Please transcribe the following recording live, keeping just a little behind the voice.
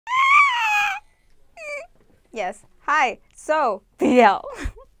Yes. Hi. So, BL.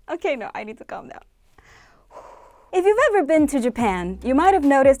 Okay, no, I need to calm down. If you've ever been to Japan, you might have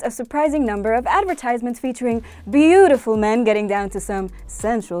noticed a surprising number of advertisements featuring beautiful men getting down to some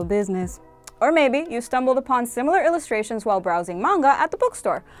sensual business. Or maybe you stumbled upon similar illustrations while browsing manga at the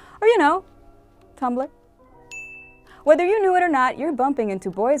bookstore. Or you know, Tumblr. Whether you knew it or not, you're bumping into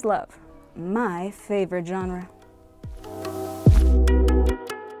boys' love, my favorite genre.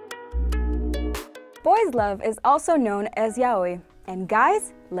 Boys' love is also known as yaoi. And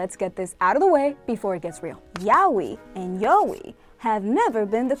guys, let's get this out of the way before it gets real. Yaoi and Yaoi have never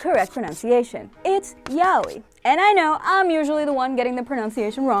been the correct pronunciation. It's yaoi. And I know I'm usually the one getting the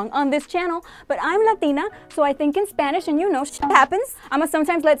pronunciation wrong on this channel, but I'm Latina, so I think in Spanish, and you know, shit happens. I'ma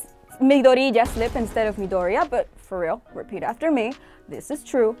sometimes let Midoriya slip instead of Midoriya, but for real, repeat after me. This is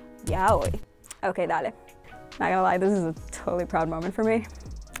true, yaoi. Okay, dale. Not gonna lie, this is a totally proud moment for me.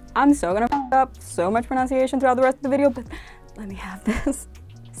 I'm so gonna f up so much pronunciation throughout the rest of the video, but let me have this.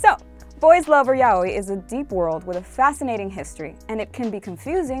 So, boys' love or yaoi is a deep world with a fascinating history, and it can be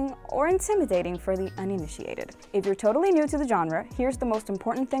confusing or intimidating for the uninitiated. If you're totally new to the genre, here's the most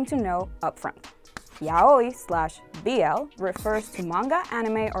important thing to know up front. Yaoi/BL refers to manga,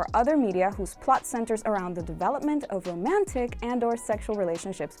 anime, or other media whose plot centers around the development of romantic and/or sexual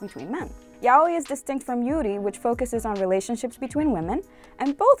relationships between men. Yaoi is distinct from Yuri, which focuses on relationships between women,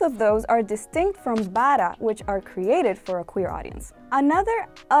 and both of those are distinct from bara, which are created for a queer audience.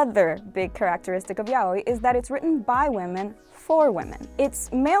 Another big characteristic of yaoi is that it's written by women for women.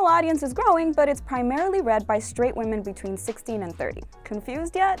 Its male audience is growing, but it's primarily read by straight women between 16 and 30.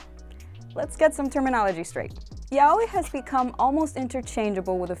 Confused yet? Let's get some terminology straight. Yaoi has become almost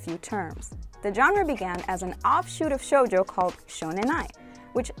interchangeable with a few terms. The genre began as an offshoot of shojo called shonen,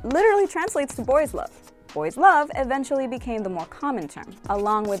 which literally translates to boys' love. Boys' love eventually became the more common term,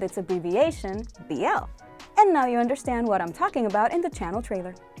 along with its abbreviation, BL. And now you understand what I'm talking about in the channel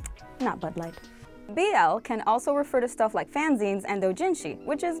trailer. Not Bud Light. BL can also refer to stuff like fanzines and doujinshi,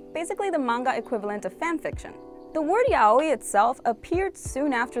 which is basically the manga equivalent of fanfiction. The word yaoi itself appeared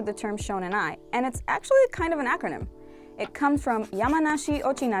soon after the term shonen, and it's actually kind of an acronym. It comes from Yamanashi,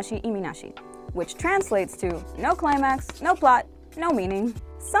 Ochinashi, Iminashi, which translates to no climax, no plot, no meaning.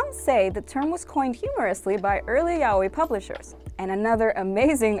 Some say the term was coined humorously by early yaoi publishers, and another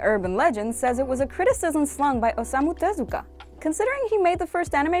amazing urban legend says it was a criticism slung by Osamu Tezuka. Considering he made the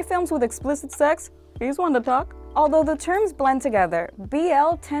first anime films with explicit sex, he's one to talk. Although the terms blend together,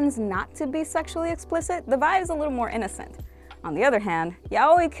 BL tends not to be sexually explicit, the vibe is a little more innocent. On the other hand,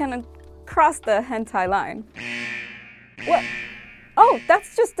 yaoi can cross the hentai line. What? Oh,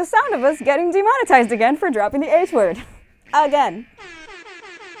 that's just the sound of us getting demonetized again for dropping the H word. Again.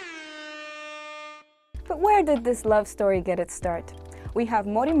 But where did this love story get its start? We have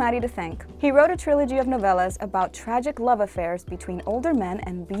Morimari to thank. He wrote a trilogy of novellas about tragic love affairs between older men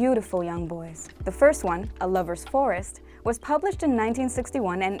and beautiful young boys. The first one, A Lover's Forest, was published in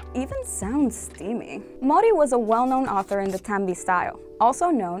 1961 and even sounds steamy. Mori was a well-known author in the Tambi style, also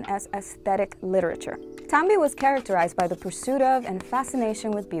known as aesthetic literature. Tambi was characterized by the pursuit of and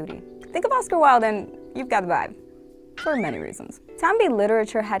fascination with beauty. Think of Oscar Wilde and you've got the vibe, for many reasons. Tambi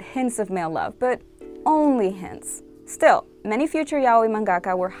literature had hints of male love, but only hints. Still, many future yaoi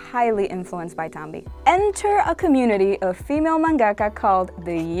mangaka were highly influenced by Tambi. Enter a community of female mangaka called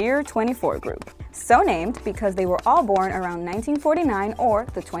the Year 24 group, so named because they were all born around 1949 or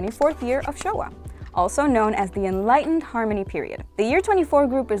the 24th year of Showa, also known as the Enlightened Harmony period. The Year 24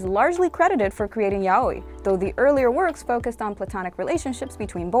 group is largely credited for creating yaoi, though the earlier works focused on platonic relationships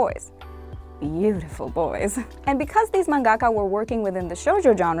between boys. Beautiful boys. And because these mangaka were working within the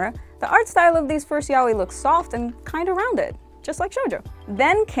shoujo genre, the art style of these first yaoi looks soft and kind of rounded, just like shoujo.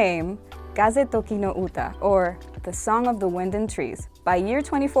 Then came Kaze Toki no Uta, or The Song of the Wind and Trees, by Year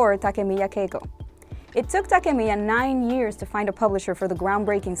 24 Takemiya Keiko. It took Takemiya 9 years to find a publisher for the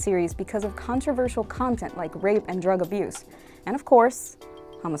groundbreaking series because of controversial content like rape and drug abuse, and of course,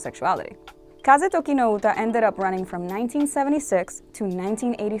 homosexuality. Kaze Toki no Uta ended up running from 1976 to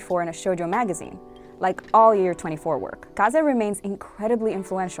 1984 in a shoujo magazine. Like all Year 24 work, Kaze remains incredibly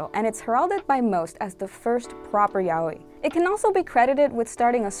influential, and it's heralded by most as the first proper yaoi. It can also be credited with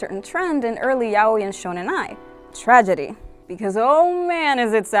starting a certain trend in early yaoi and shonen, tragedy. Because oh man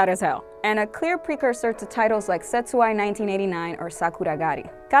is it sad as hell, and a clear precursor to titles like Setsuai 1989 or Sakuragari.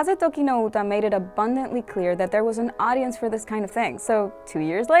 Kaze Toki no Uta made it abundantly clear that there was an audience for this kind of thing, so 2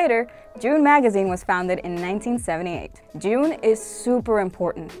 years later, June magazine was founded in 1978. June is super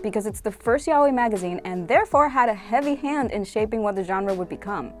important because it's the first yaoi magazine and therefore had a heavy hand in shaping what the genre would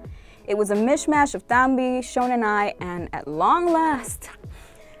become. It was a mishmash of Tambi, shonen, and at long last,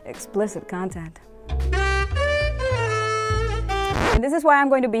 explicit content. And this is why I'm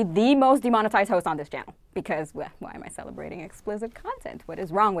going to be the most demonetized host on this channel. Because, well, why am I celebrating explicit content? What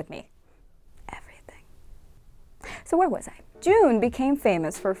is wrong with me? Everything. So where was I? June became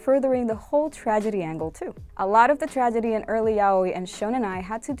famous for furthering the whole tragedy angle too. A lot of the tragedy in early yaoi and shonen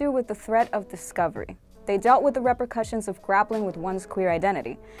had to do with the threat of discovery. They dealt with the repercussions of grappling with one's queer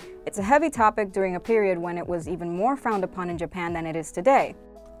identity. It's a heavy topic during a period when it was even more frowned upon in Japan than it is today.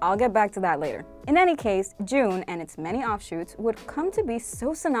 I'll get back to that later. In any case, June and its many offshoots would come to be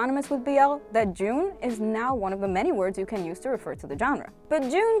so synonymous with BL that June is now one of the many words you can use to refer to the genre. But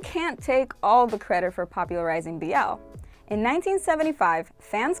June can't take all the credit for popularizing BL. In 1975,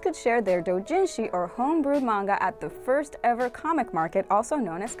 fans could share their doujinshi or homebrewed manga at the first ever comic market, also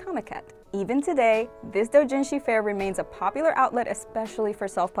known as Comiket. Even today, this doujinshi fair remains a popular outlet, especially for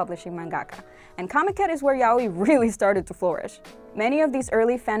self-publishing mangaka. And Comiket is where yaoi really started to flourish. Many of these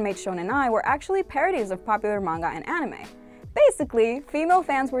early fan-made shonen were actually parodies of popular manga and anime. Basically, female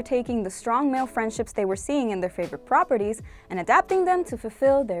fans were taking the strong male friendships they were seeing in their favorite properties and adapting them to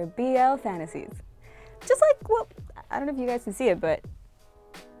fulfill their BL fantasies. Just like, well, I don't know if you guys can see it, but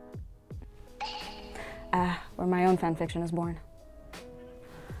where my own fanfiction is born.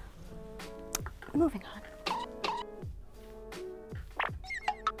 Moving on.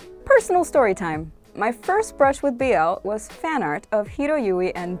 Personal story time. My first brush with BL was fan art of Hiro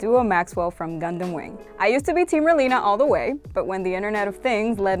Yui and Duo Maxwell from Gundam Wing. I used to be Team Relina all the way, but when the Internet of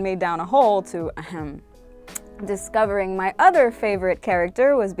Things led me down a hole to, discovering my other favorite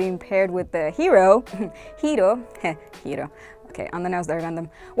character was being paired with the hero, Hiro, okay, on the nose there, Gundam.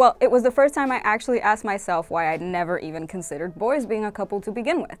 Well, it was the first time I actually asked myself why I'd never even considered boys being a couple to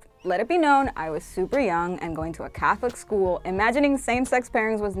begin with. Let it be known, I was super young and going to a Catholic school, imagining same-sex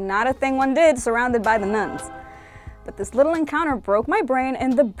pairings was not a thing one did surrounded by the nuns. But this little encounter broke my brain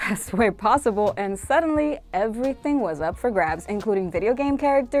in the best way possible, and suddenly everything was up for grabs, including video game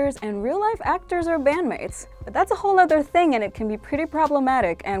characters and real-life actors or bandmates. But that's a whole other thing, and it can be pretty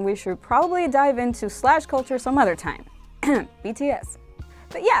problematic, and we should probably dive into slash culture some other time. BTS.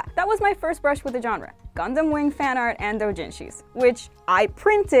 But yeah, that was my first brush with the genre. Gundam Wing fan art and doujinshis, which I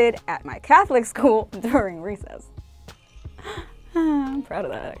printed at my Catholic school during recess. I'm proud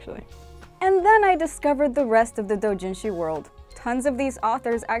of that, actually. And then I discovered the rest of the doujinshi world. Tons of these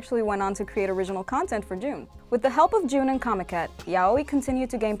authors actually went on to create original content for June. With the help of June and Comiket, yaoi continued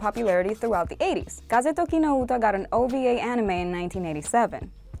to gain popularity throughout the 80s. Kazetoki no Uta got an OVA anime in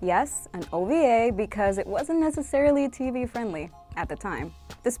 1987. Yes, an OVA because it wasn't necessarily TV-friendly at the time.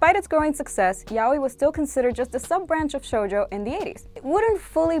 Despite its growing success, yaoi was still considered just a sub-branch of shojo in the 80s. It wouldn't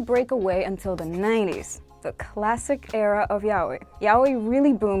fully break away until the 90s. The classic era of yaoi. Yaoi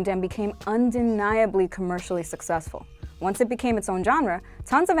really boomed and became undeniably commercially successful. Once it became its own genre,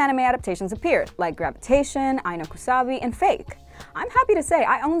 tons of anime adaptations appeared, like Gravitation, Ai no Kusabi, and Fake. I'm happy to say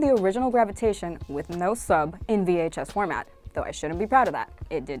I own the original Gravitation with no sub in VHS format, though I shouldn't be proud of that.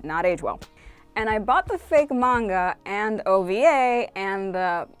 It did not age well. And I bought the Fake manga and OVA and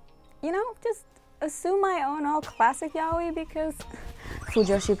just assume I own all classic yaoi because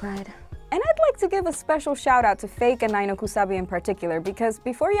Fujoshi pride. And I'd like to give a special shout out to Fake and Ai no Kusabi in particular, because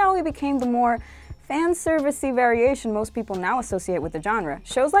before yaoi became the more fan-servicey variation most people now associate with the genre,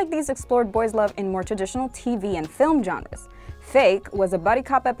 shows like these explored boys' love in more traditional TV and film genres. Fake was a buddy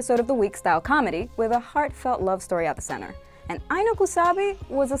cop episode of the week style comedy with a heartfelt love story at the center. And Ai no Kusabi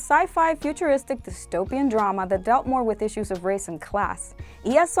was a sci-fi futuristic dystopian drama that dealt more with issues of race and class.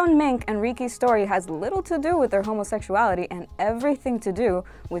 Iason Mink and Riki's story has little to do with their homosexuality and everything to do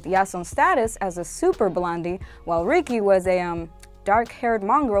with Yason's status as a super blondie, while Riki was a dark-haired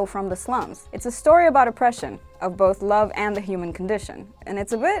mongrel from the slums. It's a story about oppression, of both love and the human condition. And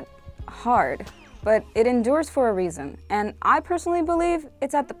it's a bit hard, but it endures for a reason. And I personally believe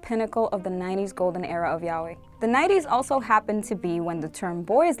it's at the pinnacle of the 90s golden era of yaoi. The 90s also happened to be when the term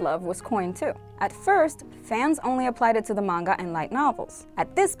boys' love was coined too. At first, fans only applied it to the manga and light novels.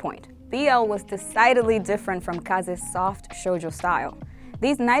 At this point, BL was decidedly different from Kaze's soft shoujo style.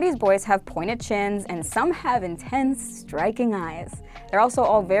 These 90s boys have pointed chins and some have intense, striking eyes. They're also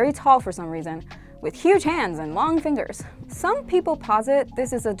all very tall for some reason, with huge hands and long fingers. Some people posit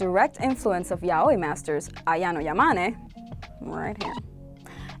this is a direct influence of yaoi masters Ayano Yamane, right here,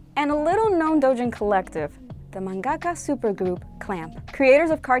 and a little-known doujin collective, the mangaka supergroup Clamp, creators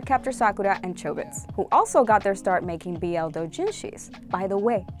of Cardcaptor Sakura and Chobits, who also got their start making BL doujinshis. By the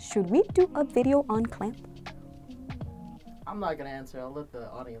way, should we do a video on Clamp? I'm not gonna answer, I'll let the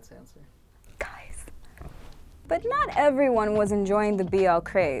audience answer. Guys. But not everyone was enjoying the BL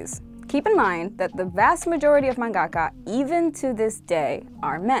craze. Keep in mind that the vast majority of mangaka, even to this day,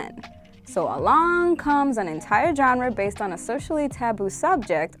 are men. So along comes an entire genre based on a socially taboo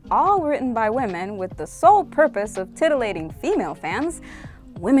subject, all written by women with the sole purpose of titillating female fans.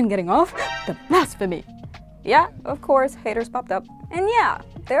 Women getting off? The blasphemy! Yeah, of course, haters popped up. And yeah,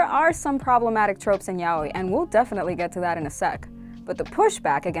 there are some problematic tropes in yaoi, and we'll definitely get to that in a sec. But the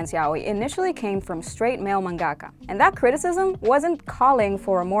pushback against yaoi initially came from straight male mangaka. And that criticism wasn't calling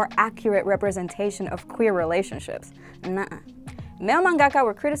for a more accurate representation of queer relationships. Nuh-uh. Male mangaka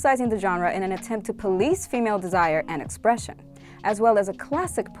were criticizing the genre in an attempt to police female desire and expression, as well as a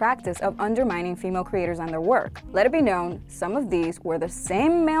classic practice of undermining female creators and their work. Let it be known, some of these were the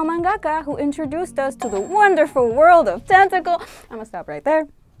same male mangaka who introduced us to the wonderful world of tentacle. I'm gonna stop right there.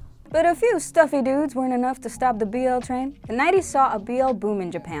 But a few stuffy dudes weren't enough to stop the BL train. The 90s saw a BL boom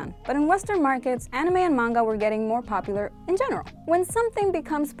in Japan, but in Western markets, anime and manga were getting more popular in general. When something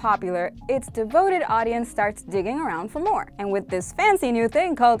becomes popular, its devoted audience starts digging around for more. And with this fancy new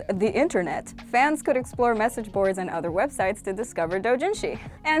thing called the internet, fans could explore message boards and other websites to discover doujinshi.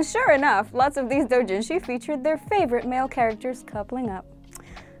 And sure enough, lots of these doujinshi featured their favorite male characters coupling up.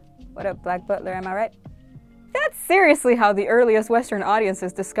 What up, Black Butler, am I right? That's seriously how the earliest Western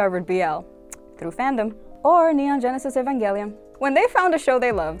audiences discovered BL, through fandom, or Neon Genesis Evangelion. When they found a show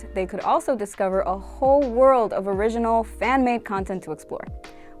they loved, they could also discover a whole world of original, fan-made content to explore,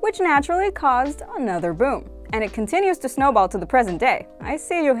 which naturally caused another boom. And it continues to snowball to the present day. I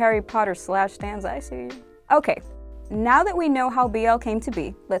see you, Harry Potter /stands, I see you. Okay, now that we know how BL came to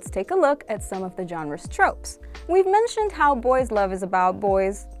be, let's take a look at some of the genre's tropes. We've mentioned how boys' love is about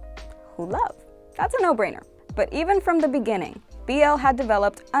boys who love. That's a no-brainer. But even from the beginning, BL had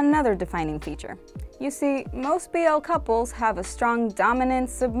developed another defining feature. You see, most BL couples have a strong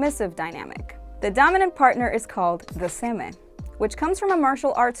dominant-submissive dynamic. The dominant partner is called the seme, which comes from a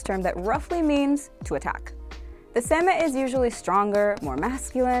martial arts term that roughly means to attack. The seme is usually stronger, more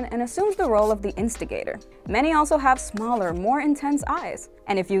masculine, and assumes the role of the instigator. Many also have smaller, more intense eyes.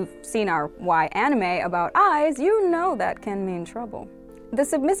 And if you've seen our Why anime about eyes, you know that can mean trouble. The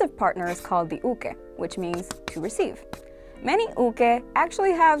submissive partner is called the uke, which means to receive. Many uke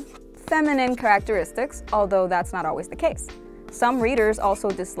actually have feminine characteristics, although that's not always the case. Some readers also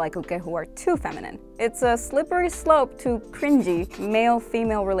dislike uke who are too feminine. It's a slippery slope to cringy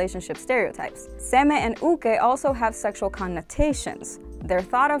male-female relationship stereotypes. Seme and uke also have sexual connotations. They're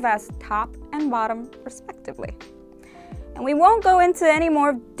thought of as top and bottom, respectively. And we won't go into any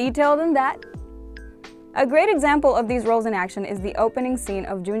more detail than that. A great example of these roles in action is the opening scene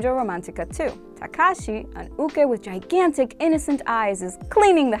of Junjo Romantica 2. Takashi, an uke with gigantic innocent eyes, is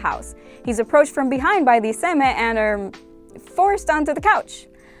cleaning the house. He's approached from behind by the seme and are forced onto the couch.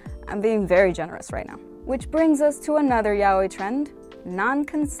 I'm being very generous right now. Which brings us to another yaoi trend,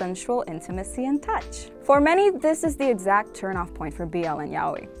 non-consensual intimacy and touch. For many, this is the exact turn-off point for BL and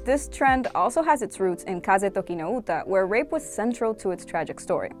yaoi. This trend also has its roots in Kaze Toki no Uta, where rape was central to its tragic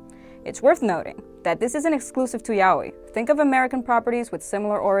story. It's worth noting that this isn't exclusive to yaoi. Think of American properties with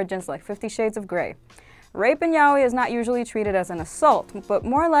similar origins like 50 Shades of Grey. Rape in yaoi is not usually treated as an assault, but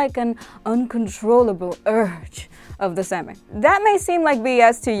more like an uncontrollable urge of the seme. That may seem like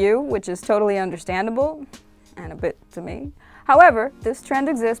BS to you, which is totally understandable, and a bit to me. However, this trend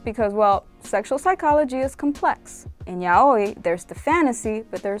exists because, well, sexual psychology is complex. In yaoi, there's the fantasy,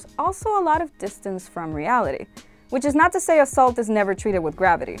 but there's also a lot of distance from reality. Which is not to say assault is never treated with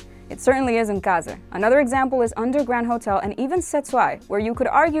gravity. It certainly is in Kaze. Another example is Underground Hotel and even Setsuai, where you could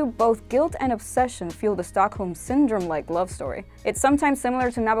argue both guilt and obsession fuel the Stockholm Syndrome-like love story. It's sometimes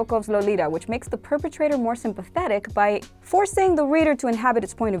similar to Nabokov's Lolita, which makes the perpetrator more sympathetic by forcing the reader to inhabit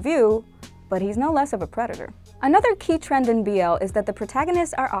its point of view, but he's no less of a predator. Another key trend in BL is that the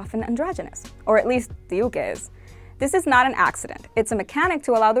protagonists are often androgynous, or at least the uke is. This is not an accident. It's a mechanic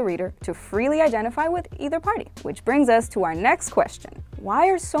to allow the reader to freely identify with either party. Which brings us to our next question. Why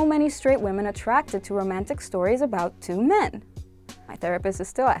are so many straight women attracted to romantic stories about two men? My therapist is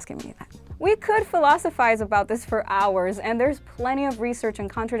still asking me that. We could philosophize about this for hours, and there's plenty of research and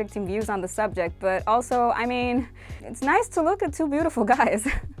contradicting views on the subject, but also, I mean, it's nice to look at two beautiful guys.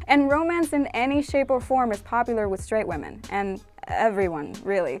 And romance in any shape or form is popular with straight women, and everyone,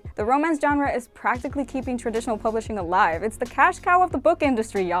 really. The romance genre is practically keeping traditional publishing alive. It's the cash cow of the book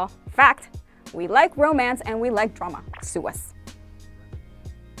industry, y'all. Fact. We like romance and we like drama. Sue us.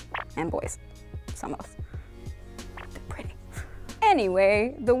 And boys. Some of us. They're pretty.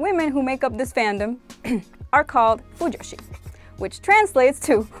 Anyway, the women who make up this fandom are called fujoshi, which translates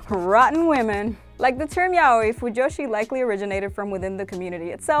to rotten women. Like the term yaoi, fujoshi likely originated from within the community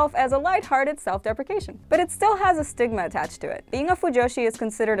itself as a lighthearted self-deprecation. But it still has a stigma attached to it. Being a fujoshi is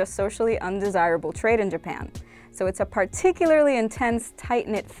considered a socially undesirable trait in Japan. So it's a particularly intense,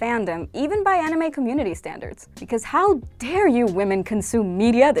 tight-knit fandom, even by anime community standards. Because how dare you women consume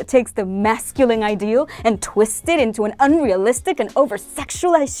media that takes the masculine ideal and twists it into an unrealistic and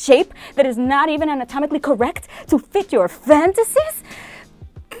over-sexualized shape that is not even anatomically correct to fit your fantasies?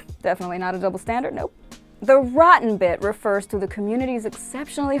 Definitely not a double standard, nope. The rotten bit refers to the community's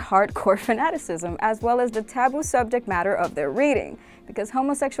exceptionally hardcore fanaticism, as well as the taboo subject matter of their reading. Because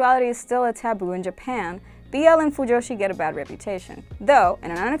homosexuality is still a taboo in Japan, BL and fujoshi get a bad reputation. Though, in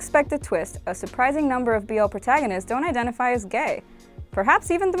an unexpected twist, a surprising number of BL protagonists don't identify as gay.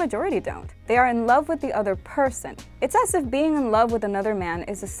 Perhaps even the majority don't. They are in love with the other person. It's as if being in love with another man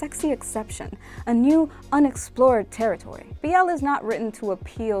is a sexy exception, a new, unexplored territory. BL is not written to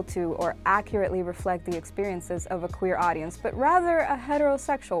appeal to or accurately reflect the experiences of a queer audience, but rather a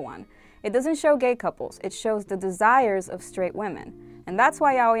heterosexual one. It doesn't show gay couples, it shows the desires of straight women. And that's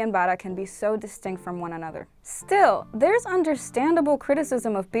why yaoi and bara can be so distinct from one another. Still, there's understandable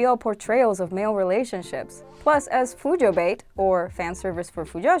criticism of BL portrayals of male relationships. Plus, as fujo bait, or fan service for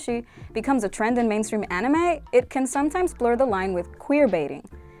fujoshi, becomes a trend in mainstream anime, it can sometimes blur the line with queer baiting.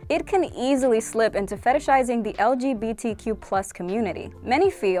 It can easily slip into fetishizing the LGBTQ+ community. Many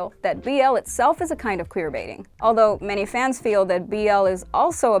feel that BL itself is a kind of queerbaiting, although many fans feel that BL is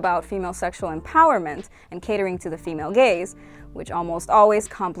also about female sexual empowerment and catering to the female gaze, which almost always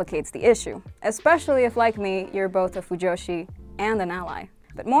complicates the issue, especially if, like me, you're both a fujoshi and an ally.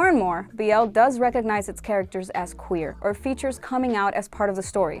 But more and more, BL does recognize its characters as queer, or features coming out as part of the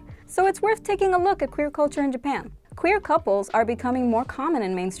story, so it's worth taking a look at queer culture in Japan. Queer couples are becoming more common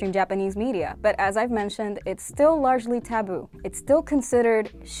in mainstream Japanese media, but as I've mentioned, it's still largely taboo. It's still considered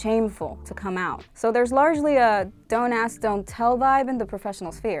shameful to come out. So there's largely a don't ask, don't tell vibe in the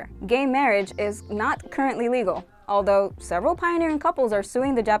professional sphere. Gay marriage is not currently legal, although several pioneering couples are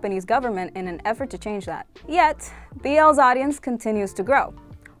suing the Japanese government in an effort to change that. Yet, BL's audience continues to grow.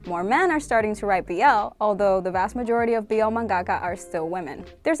 More men are starting to write BL, although the vast majority of BL mangaka are still women.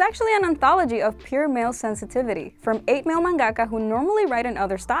 There's actually an anthology of pure male sensitivity from 8 male mangaka who normally write in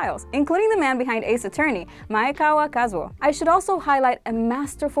other styles, including the man behind Ace Attorney, Maekawa Kazuo. I should also highlight a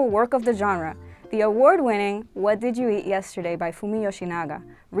masterful work of the genre, the award-winning What Did You Eat Yesterday by Fumi Yoshinaga,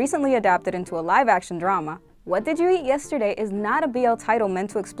 recently adapted into a live-action drama. What Did You Eat Yesterday is not a BL title meant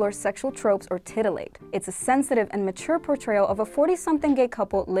to explore sexual tropes or titillate. It's a sensitive and mature portrayal of a 40-something gay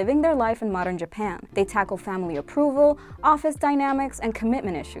couple living their life in modern Japan. They tackle family approval, office dynamics, and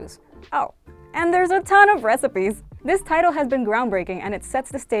commitment issues. Oh, and there's a ton of recipes. This title has been groundbreaking, and it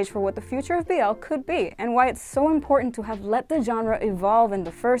sets the stage for what the future of BL could be, and why it's so important to have let the genre evolve in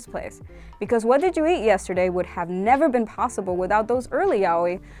the first place. Because What Did You Eat Yesterday would have never been possible without those early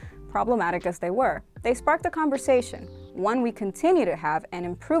yaoi, problematic as they were. They sparked a conversation, one we continue to have and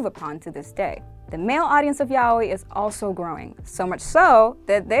improve upon to this day. The male audience of yaoi is also growing, so much so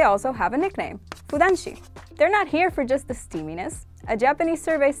that they also have a nickname, Fudanshi. They're not here for just the steaminess. A Japanese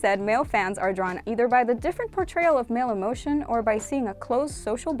survey said male fans are drawn either by the different portrayal of male emotion or by seeing a close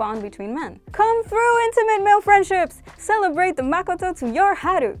social bond between men. Come through, intimate male friendships! Celebrate the Makoto to your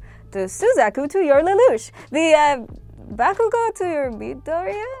Haru, the Suzaku to your Lelouch, the Bakugo to your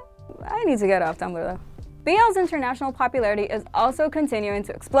Midoriya? I need to get off Tumblr though. BL's international popularity is also continuing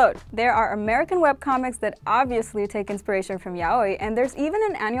to explode. There are American webcomics that obviously take inspiration from yaoi, and there's even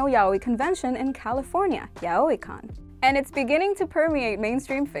an annual yaoi convention in California, YaoiCon. And it's beginning to permeate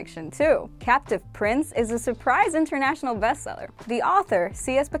mainstream fiction too. Captive Prince is a surprise international bestseller. The author,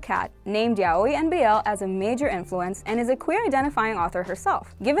 C.S. Pacat, named yaoi and BL as a major influence and is a queer-identifying author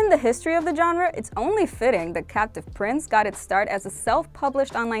herself. Given the history of the genre, it's only fitting that Captive Prince got its start as a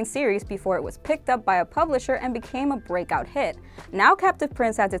self-published online series before it was picked up by a publisher and became a breakout hit. Now Captive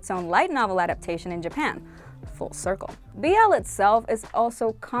Prince has its own light novel adaptation in Japan. Full circle. BL itself is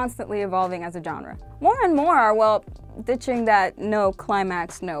also constantly evolving as a genre. More and more are, well, ditching that no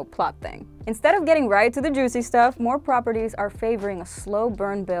climax, no plot thing. Instead of getting right to the juicy stuff, more properties are favoring a slow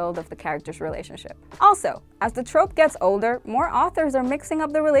burn build of the character's relationship. Also, as the trope gets older, more authors are mixing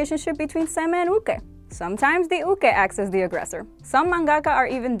up the relationship between seme and uke. Sometimes the uke acts as the aggressor. Some mangaka are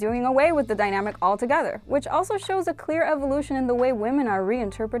even doing away with the dynamic altogether, which also shows a clear evolution in the way women are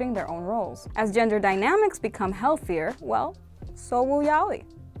reinterpreting their own roles. As gender dynamics become healthier, well, so will yaoi.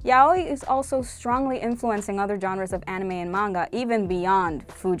 Yaoi is also strongly influencing other genres of anime and manga, even beyond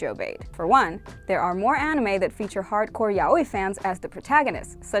fujo bait. For one, there are more anime that feature hardcore yaoi fans as the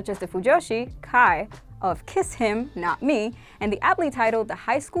protagonists, such as the fujoshi, Kai, of Kiss Him, Not Me, and the aptly titled The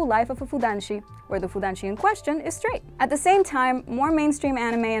High School Life of a Fudanshi, where the Fudanshi in question is straight. At the same time, more mainstream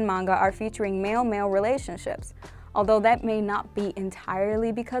anime and manga are featuring male-male relationships. Although that may not be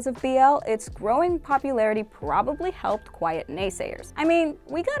entirely because of BL, its growing popularity probably helped quiet naysayers. I mean,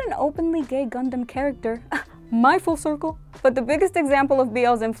 we got an openly gay Gundam character. My full circle. But the biggest example of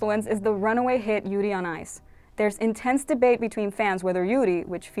BL's influence is the runaway hit Yuri on Ice. There's intense debate between fans whether Yuri,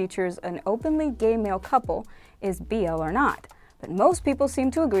 which features an openly gay male couple, is BL or not. But most people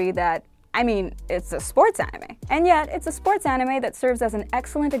seem to agree that, I mean, it's a sports anime. And yet, it's a sports anime that serves as an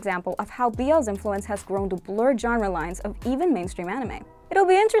excellent example of how BL's influence has grown to blur genre lines of even mainstream anime. It'll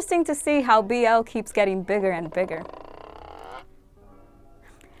be interesting to see how BL keeps getting bigger and bigger.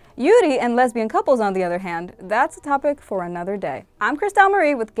 Yuri and lesbian couples, on the other hand, that's a topic for another day. I'm Cristal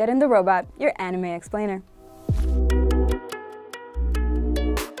with GetintheRobot, your anime explainer.